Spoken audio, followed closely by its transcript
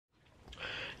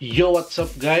Yo, what's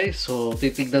up guys? So,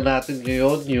 titignan natin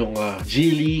ngayon yung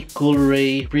Geely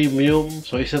Coolray Premium.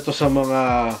 So, isa to sa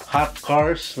mga hot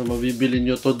cars na mabibili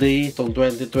nyo today. Itong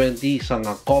 2020, isang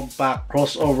compact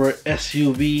crossover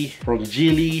SUV from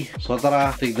Geely. So,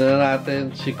 tara, tignan na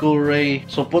natin si Coolray.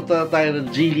 So, punta na tayo ng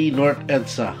Geely North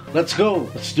EDSA. Let's go!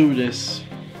 Let's do this!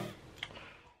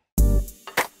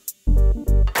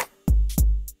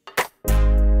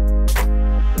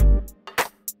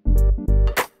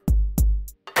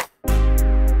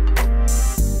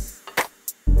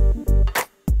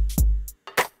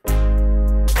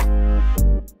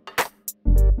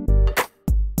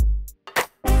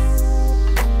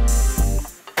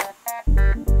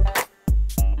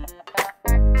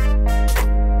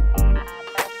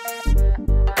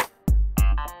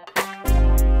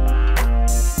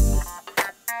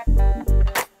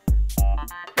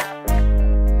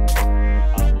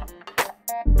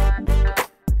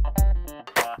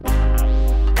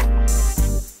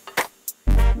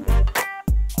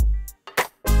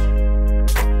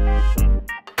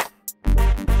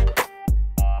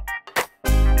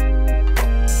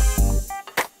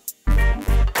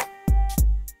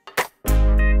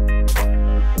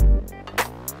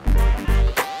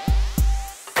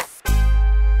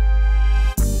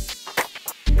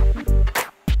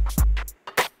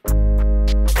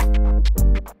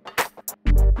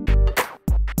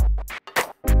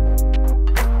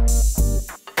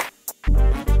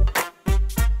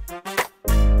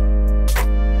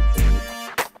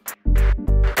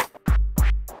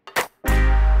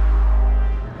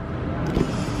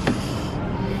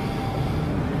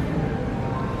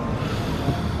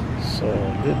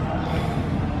 Solid.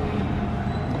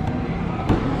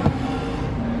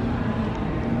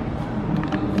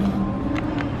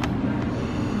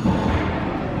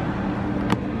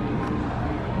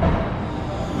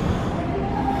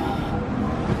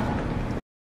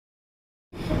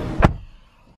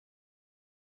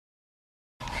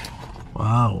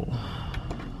 Wow.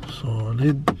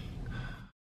 Solid.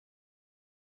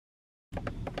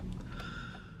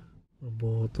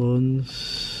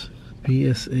 Buttons.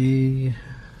 PSA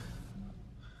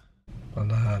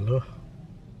panalo.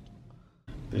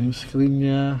 Ito yung screen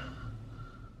nya,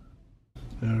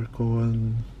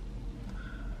 aircon,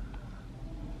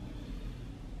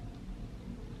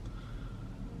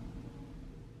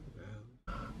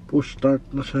 push start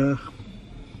na siya.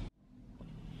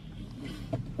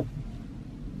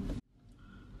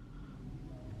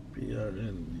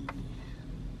 PRND.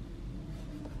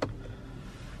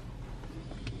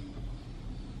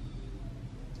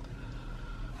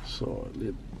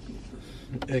 Solid.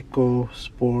 Eco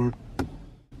Sport,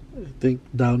 I think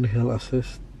downhill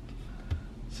assist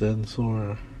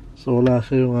sensor. So wala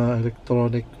siya yung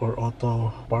electronic or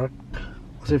auto park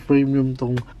kasi premium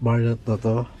tong variant na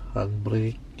to.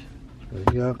 Handbrake,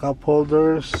 yung cup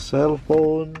holders,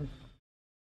 cellphone,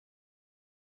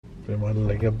 may mga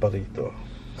lalagyan pa rito.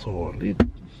 Solid.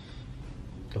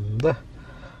 Ganda.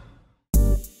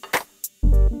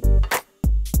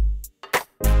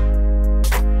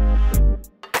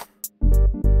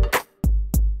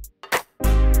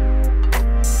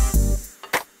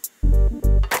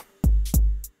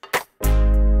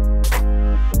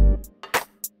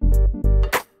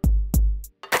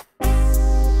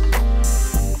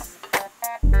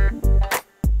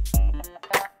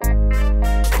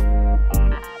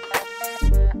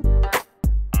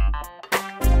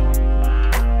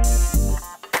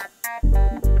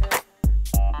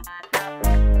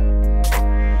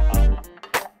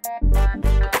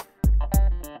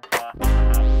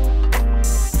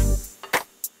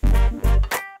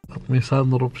 May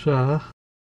sunroof siya,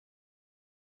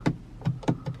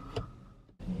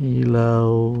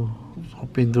 ilaw,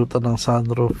 pindutan ng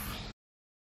sunroof.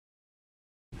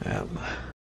 Ayan.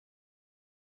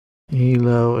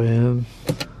 Ilaw and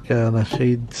kaya na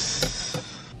shades.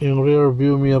 Yung rear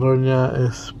view mirror niya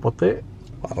is puti,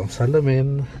 parang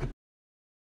salamin.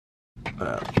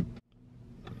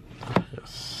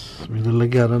 Yes. May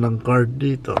nalagyan na ng card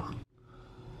dito.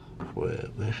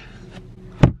 Pwede.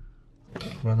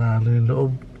 Manalo yung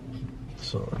loob.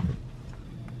 So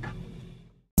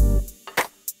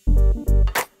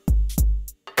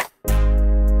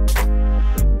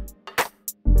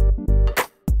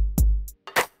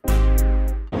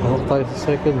all tayo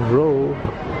sa second row.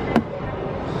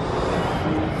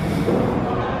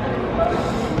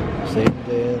 Same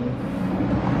din.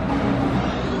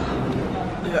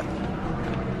 Yeah.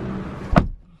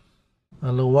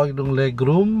 Maluwag ng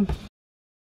legroom.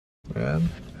 Ayan.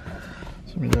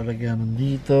 So, may lalagyan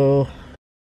dito.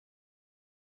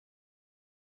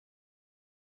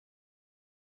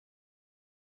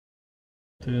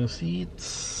 Ito yung seats.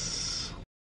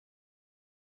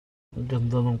 Ang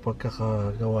ganda ng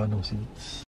pagkakagawa ng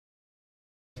seats.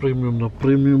 Premium na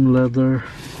premium leather.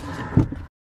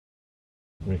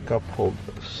 May cup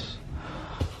holders.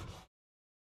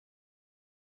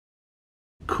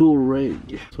 Coolray.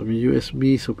 So may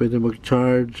USB, so pwede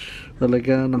mag-charge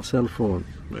talaga ng cellphone.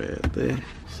 Pwede.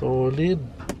 Solid.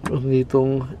 Ang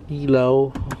nitong ilaw,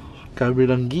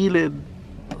 kabilang gilid.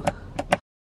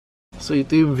 So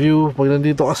ito yung view pag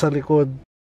nandito ka sa likod.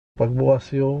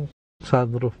 Pagbukas yung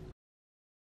sunroof.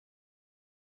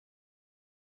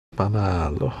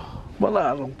 Panalo.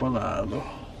 Panalong panalo.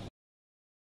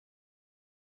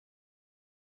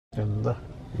 Ganda.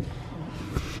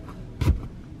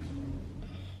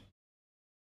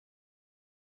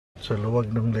 Sa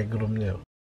luwag ng legroom niya.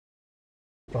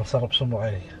 Ang sarap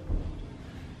sumakay.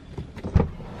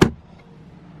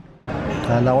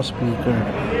 Kala ko speaker.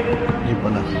 Hindi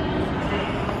pala.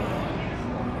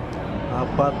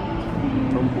 Apat.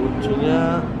 Ang butso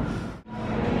niya.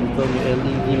 Ito may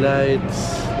LED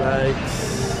lights.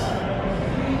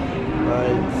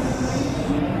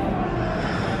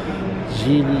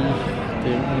 Geely. Ito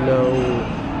yung ilaw.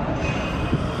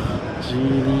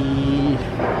 Geely.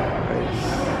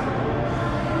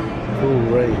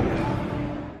 Coolray.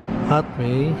 At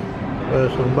may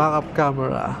backup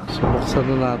camera. Subuksan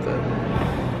na natin.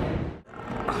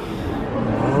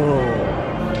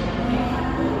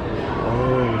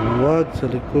 Luwag sa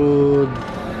likod.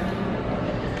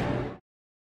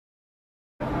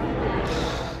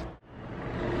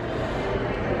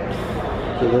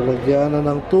 Lalagyan na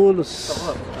ng tools.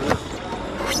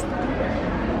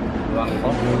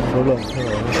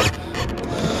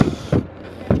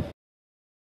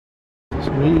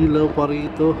 May ilaw pa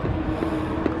rito.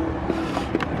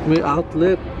 May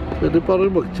outlet. Pwede pa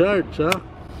rin mag-charge, ha?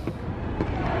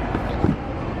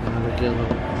 Lalagyan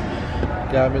ng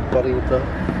gamit pa rito.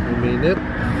 May minute.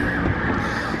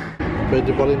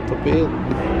 Pwede pa rin tapin.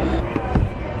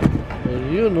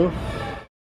 Ayun, no?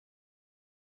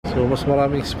 So, mas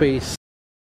maraming space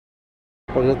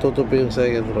pag natutupi yung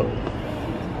second row.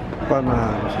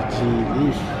 Panalo si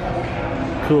Geely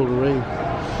Coolray.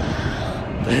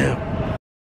 Damn.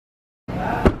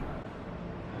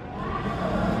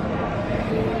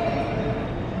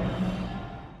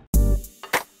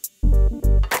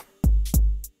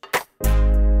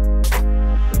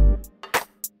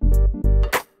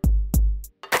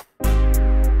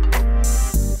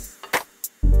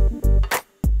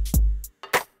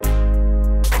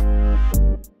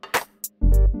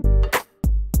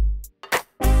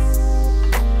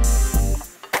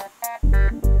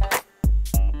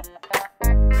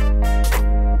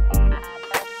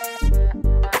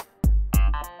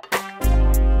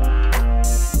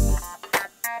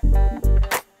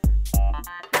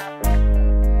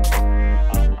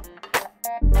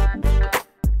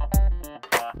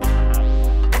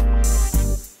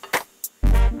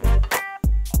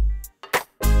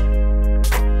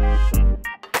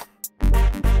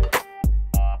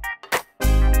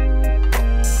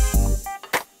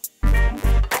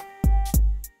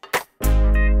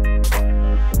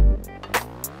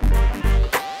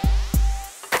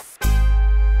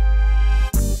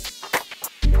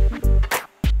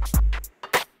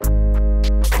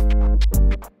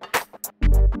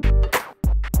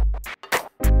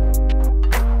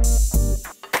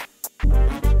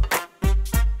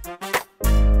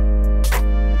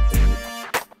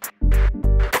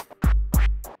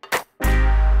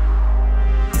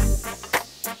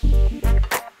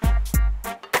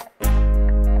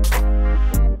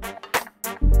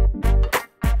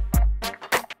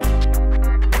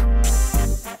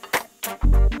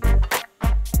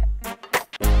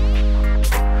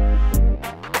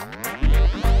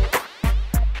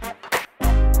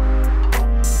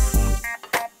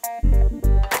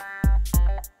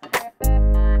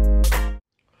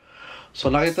 So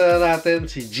nakita na natin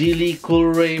si Geely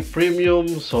Coolray Premium.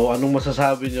 So anong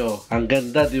masasabi nyo? Ang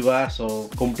ganda, di ba? So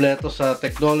kompleto sa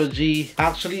technology.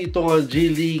 Actually, itong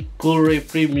Geely Coolray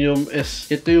Premium is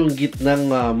ito yung gitnang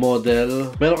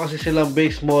model. Meron kasi silang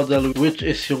base model which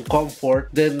is yung comfort.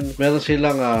 Then meron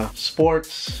silang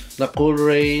sports na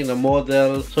Coolray na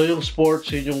model. So yung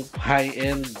sports yun yung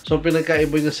high-end. So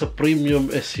pinagkaiba niya sa premium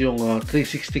is yung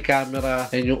 360 camera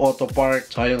and yung auto park,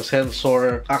 so yung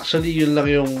sensor. Actually yun lang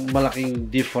yung malaking yung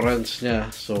difference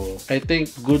niya. So, I think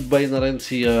goodbye na rin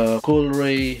si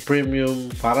Coolray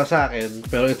Premium para sa akin.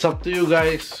 Pero it's up to you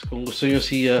guys kung gusto nyo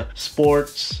si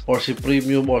Sports or si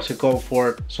Premium or si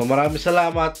Comfort. So, maraming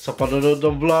salamat sa panonood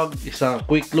ng vlog. Isang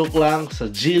quick look lang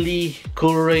sa Geely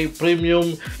Coolray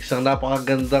Premium. Isang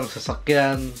napakagandang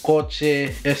sasakyan,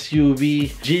 kotse,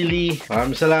 SUV, Geely.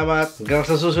 Maraming salamat. Hanggang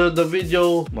sa susunod na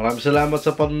video. Maraming salamat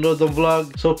sa panonood ng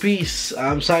vlog. So, peace.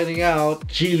 I'm signing out.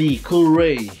 Geely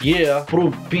Coolray. Yeah,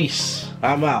 prove peace.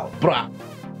 I'm out. Brah!